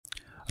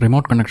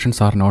Remote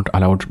connections are not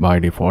allowed by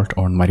default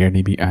on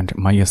MariaDB and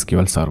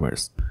MySQL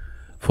servers.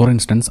 For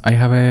instance, I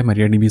have a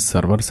MariaDB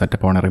server set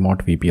up on a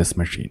remote VPS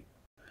machine.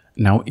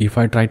 Now, if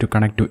I try to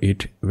connect to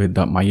it with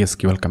the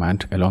MySQL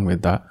command along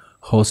with the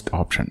host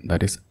option,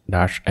 that is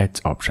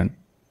 -h option,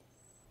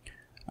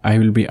 I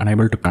will be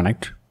unable to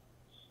connect.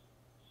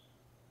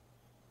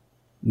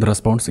 The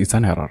response is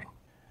an error.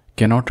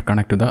 Cannot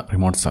connect to the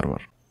remote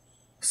server.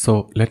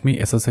 So let me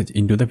SSH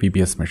into the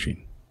VPS machine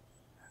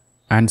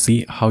and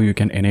see how you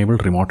can enable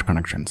remote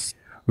connections.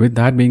 With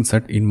that being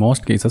said, in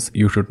most cases,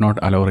 you should not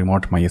allow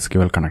remote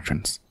MySQL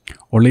connections.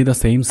 Only the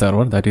same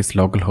server, that is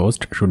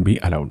localhost, should be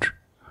allowed.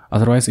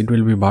 Otherwise, it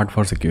will be bad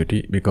for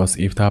security because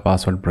if the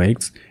password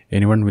breaks,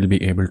 anyone will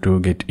be able to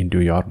get into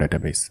your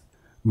database.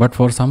 But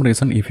for some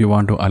reason, if you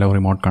want to allow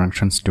remote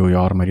connections to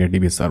your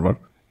MariaDB server,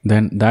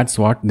 then that's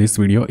what this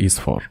video is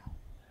for.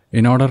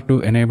 In order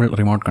to enable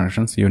remote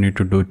connections, you need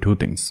to do two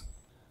things.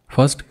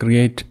 First,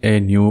 create a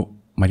new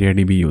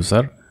MariaDB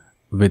user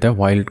with a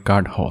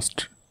wildcard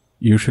host.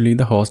 Usually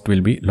the host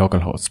will be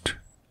localhost.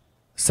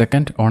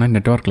 Second, on a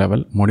network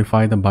level,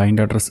 modify the bind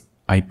address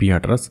IP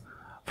address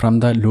from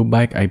the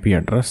loopback IP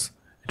address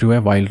to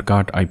a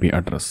wildcard IP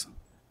address.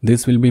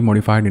 This will be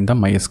modified in the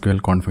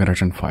MySQL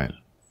configuration file.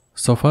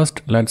 So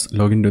first, let's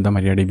log into the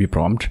MariaDB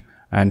prompt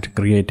and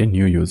create a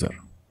new user.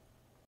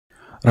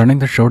 Running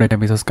the show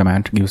databases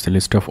command gives a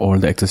list of all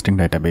the existing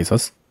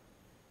databases.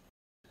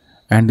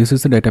 And this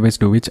is the database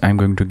to which I am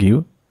going to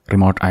give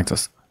remote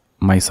access,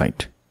 my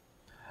site.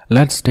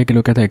 Let's take a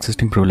look at the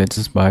existing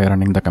privileges by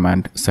running the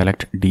command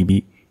select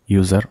db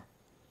user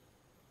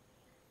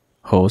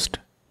host.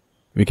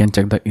 We can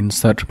check the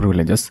insert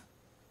privileges,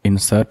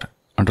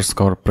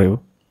 insert_priv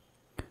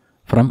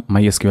from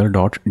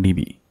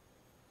mysql.db.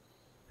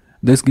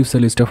 This gives a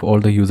list of all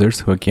the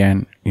users who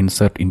can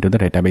insert into the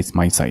database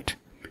my site.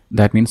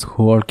 That means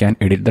who all can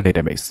edit the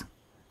database.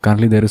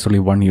 Currently there is only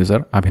one user,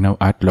 Abhinav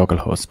at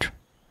localhost.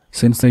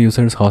 Since the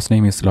user's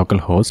hostname is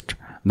localhost,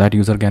 that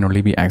user can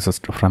only be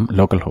accessed from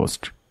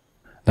localhost.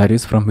 That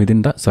is from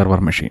within the server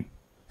machine.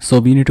 So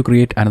we need to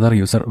create another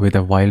user with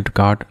a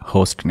wildcard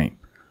host name.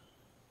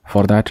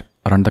 For that,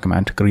 run the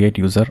command create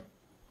user.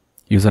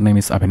 Username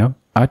is Abhinav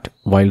at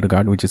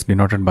wildcard, which is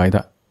denoted by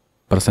the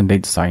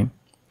 %sign,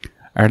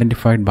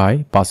 identified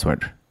by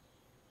password.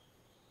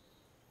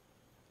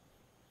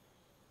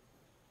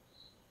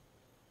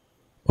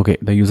 Okay,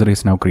 the user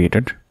is now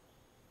created.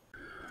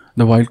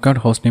 The wildcard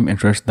hostname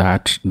ensures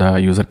that the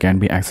user can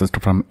be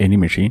accessed from any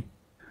machine,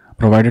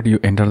 provided you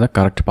enter the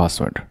correct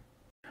password.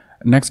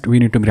 Next, we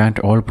need to grant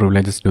all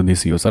privileges to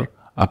this user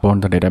upon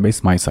the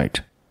database my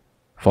site.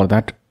 For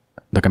that,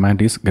 the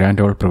command is grant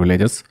all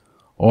privileges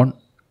on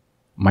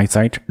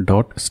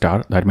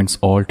mysite.star, that means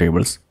all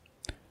tables,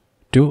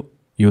 to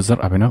user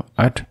Abhinav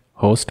at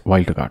host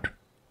wildcard.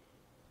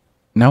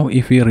 Now,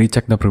 if we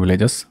recheck the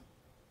privileges,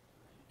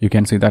 you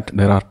can see that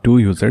there are two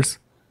users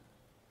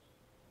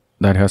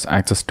that has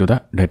access to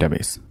the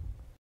database.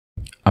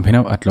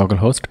 Abhinav at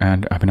localhost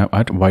and Abhinav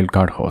at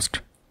wildcard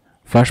host.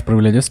 Flash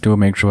privileges to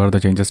make sure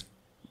the changes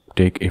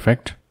take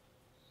effect.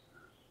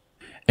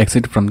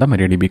 Exit from the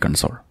MariaDB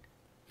console.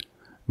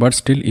 But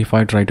still, if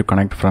I try to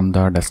connect from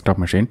the desktop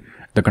machine,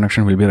 the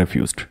connection will be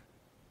refused.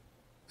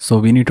 So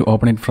we need to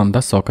open it from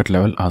the socket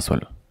level as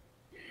well.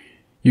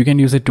 You can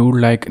use a tool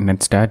like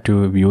netstat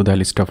to view the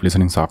list of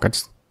listening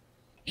sockets.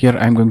 Here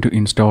I am going to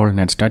install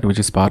netstat, which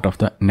is part of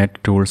the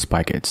NetTools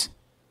package.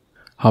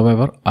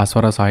 However, as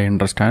far as I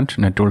understand,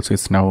 NetTools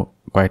is now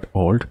quite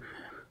old.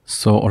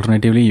 So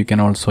alternatively, you can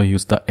also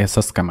use the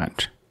ss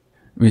command,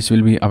 which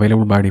will be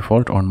available by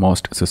default on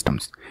most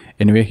systems.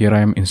 Anyway, here I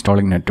am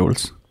installing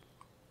NetTools.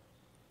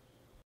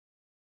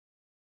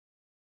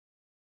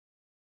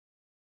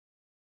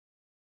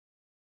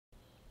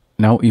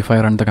 Now if I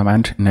run the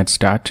command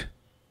netstat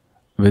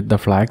with the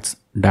flags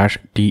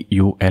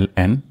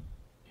 -tuln,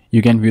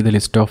 you can view the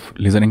list of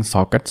listening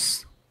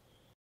sockets.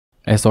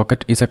 A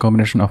socket is a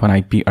combination of an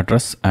IP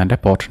address and a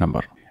port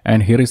number.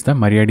 And here is the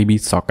MariaDB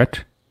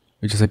socket,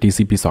 which is a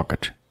TCP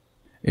socket.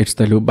 It's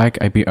the loopback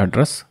IP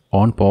address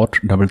on port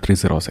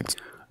 3306.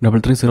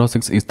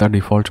 3306 is the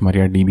default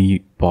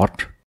MariaDB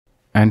port,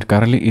 and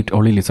currently it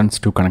only listens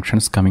to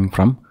connections coming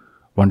from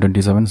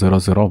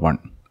 127.0.0.1,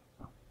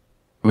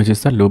 which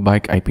is the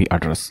loopback IP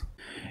address.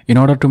 In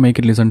order to make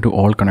it listen to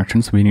all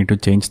connections, we need to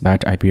change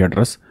that IP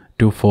address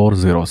to 4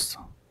 zeros.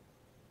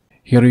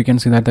 Here you can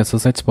see that the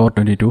SSH port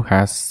 22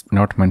 has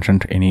not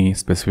mentioned any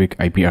specific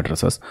IP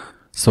addresses,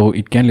 so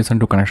it can listen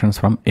to connections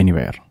from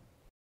anywhere.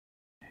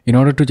 In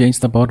order to change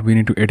the port, we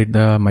need to edit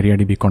the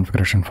MariaDB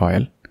configuration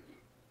file.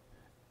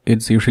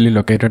 It's usually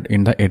located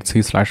in the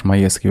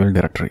etc/mysql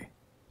directory.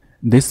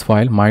 This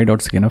file,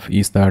 my.cnf,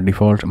 is the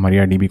default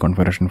MariaDB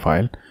configuration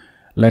file.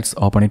 Let's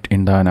open it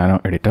in the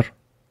nano editor.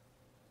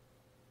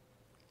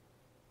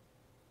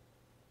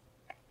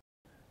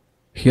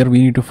 Here we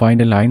need to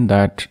find a line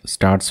that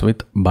starts with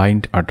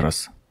bind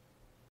address.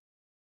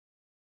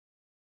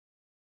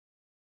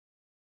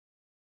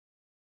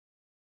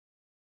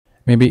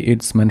 Maybe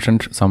it's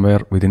mentioned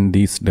somewhere within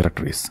these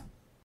directories.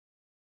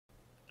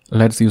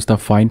 Let's use the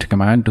find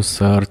command to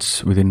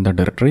search within the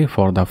directory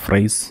for the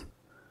phrase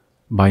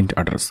bind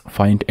address.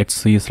 Find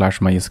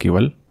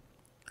etc/mysql,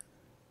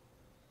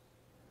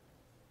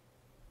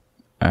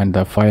 and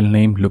the file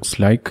name looks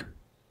like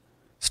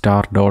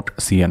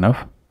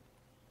star.cnf.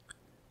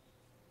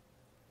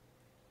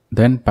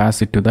 Then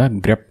pass it to the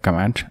grep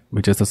command,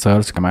 which is the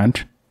search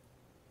command.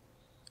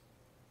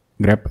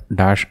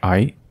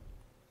 grep-i,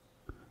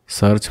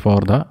 search for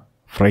the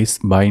phrase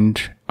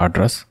bind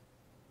address,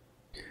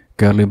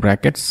 curly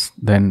brackets,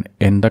 then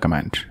end the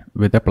command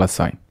with a plus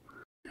sign.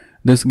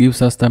 This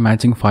gives us the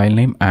matching file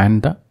name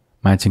and the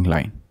matching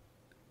line.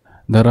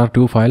 There are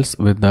two files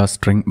with the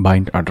string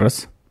bind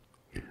address.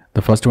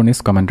 The first one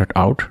is commented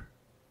out.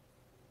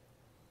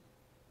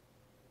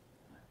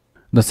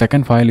 The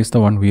second file is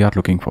the one we are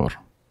looking for.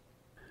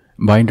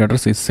 Bind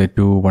address is set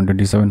to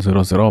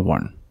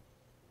 127.0.0.1.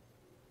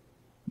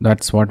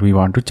 That's what we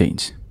want to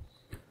change.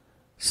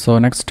 So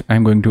next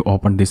I'm going to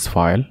open this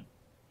file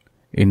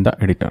in the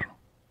editor.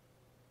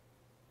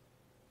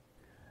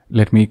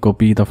 Let me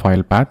copy the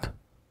file path.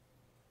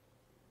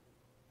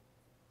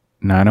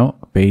 Nano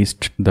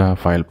paste the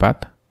file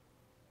path.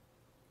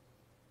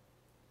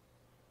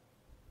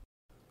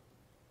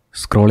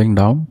 Scrolling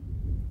down,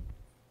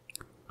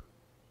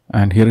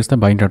 and here is the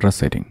bind address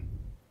setting.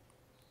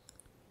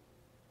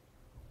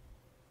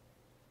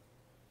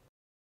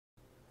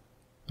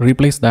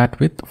 Replace that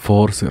with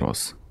 4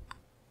 zeros.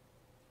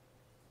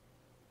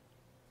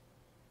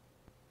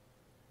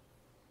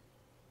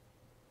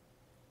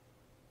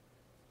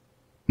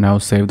 Now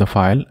save the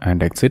file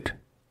and exit.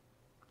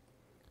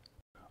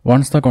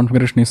 Once the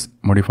configuration is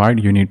modified,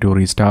 you need to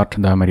restart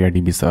the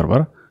MariaDB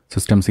server.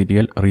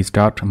 systemctl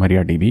restart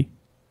MariaDB,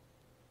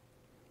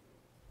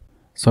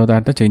 so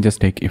that the changes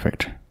take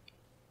effect.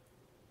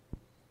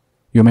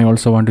 You may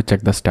also want to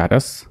check the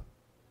status.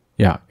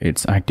 Yeah,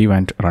 it's active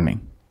and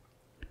running.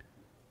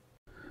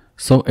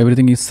 So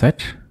everything is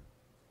set.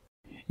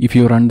 If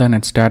you run the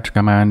netstat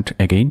command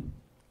again,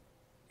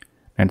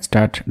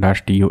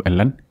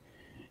 netstat-tuln,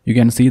 you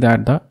can see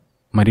that the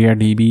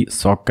MariaDB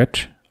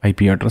socket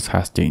IP address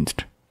has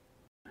changed.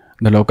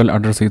 The local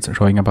address is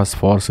showing up as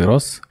 4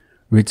 zeros,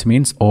 which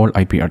means all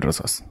IP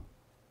addresses.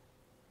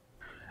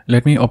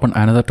 Let me open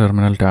another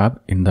terminal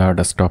tab in the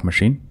desktop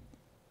machine.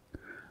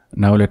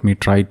 Now let me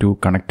try to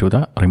connect to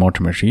the remote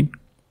machine.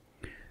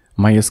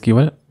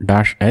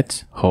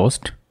 MySQL-h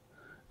host,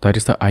 that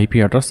is the IP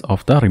address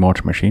of the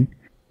remote machine.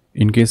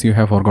 In case you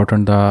have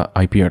forgotten the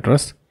IP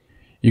address,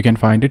 you can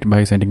find it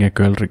by sending a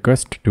curl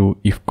request to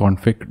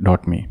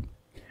ifconfig.me.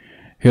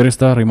 Here is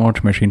the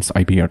remote machine's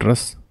IP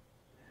address.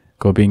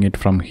 Copying it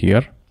from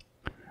here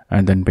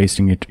and then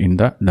pasting it in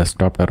the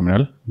desktop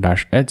terminal.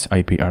 -h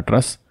IP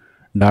address,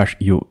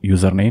 -u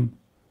username,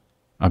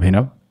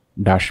 Abhinav,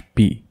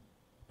 -p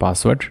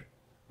password,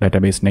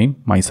 database name,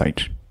 my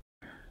site.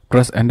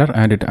 Press enter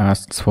and it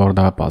asks for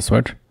the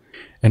password.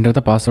 Enter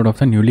the password of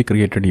the newly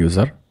created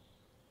user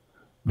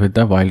with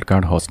the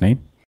wildcard hostname.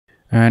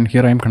 And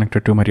here I am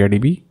connected to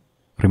MariaDB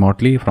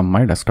remotely from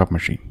my desktop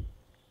machine.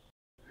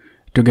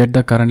 To get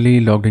the currently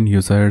logged in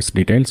user's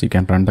details, you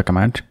can run the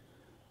command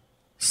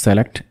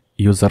select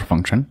user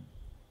function.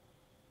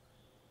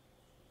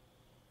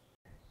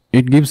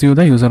 It gives you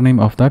the username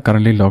of the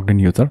currently logged in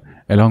user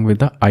along with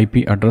the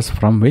IP address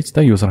from which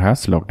the user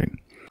has logged in.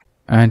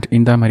 And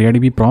in the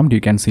MariaDB prompt,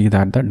 you can see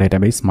that the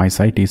database my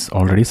site is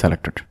already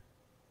selected,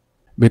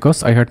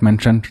 because I had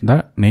mentioned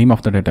the name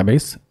of the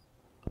database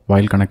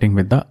while connecting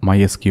with the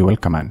MySQL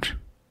command.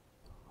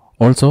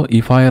 Also,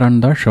 if I run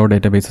the show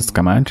databases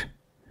command,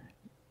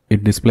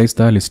 it displays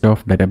the list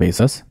of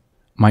databases,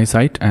 my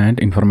site and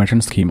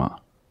information schema.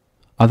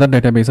 Other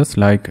databases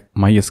like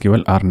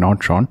MySQL are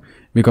not shown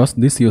because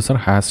this user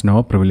has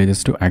no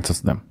privileges to access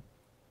them.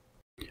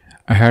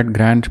 I had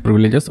grant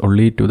privileges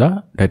only to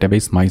the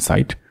database my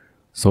site.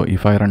 So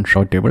if I run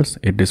show tables,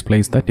 it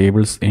displays the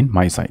tables in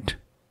my site.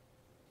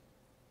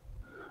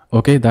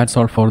 Okay, that's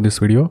all for this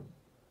video.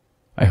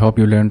 I hope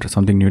you learned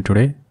something new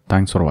today.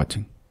 Thanks for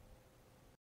watching.